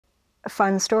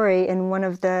fun story. In one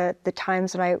of the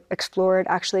times that I explored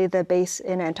actually the base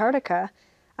in Antarctica,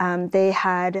 they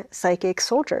had psychic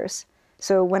soldiers.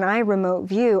 So when I remote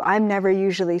view, I'm never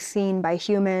usually seen by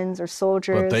humans or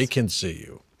soldiers. But they can see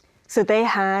you. So they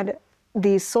had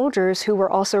these soldiers who were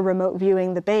also remote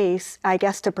viewing the base, I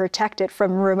guess to protect it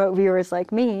from remote viewers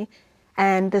like me.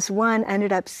 And this one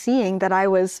ended up seeing that I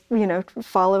was,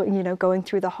 going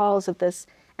through the halls of this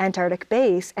Antarctic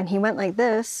base, and he went like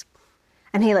this,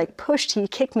 and he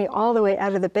kicked me all the way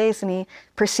out of the base, and he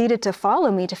proceeded to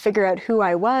follow me to figure out who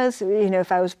I was,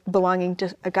 if I was belonging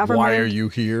to a government. Why are you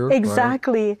here?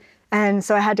 Exactly. Right? And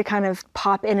so I had to kind of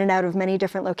pop in and out of many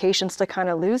different locations to kind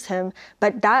of lose him.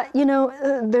 But that,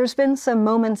 there's been some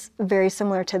moments very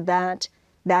similar to that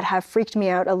have freaked me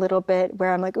out a little bit,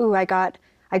 where I'm like, ooh, I got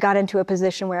into a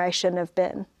position where I shouldn't have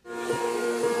been.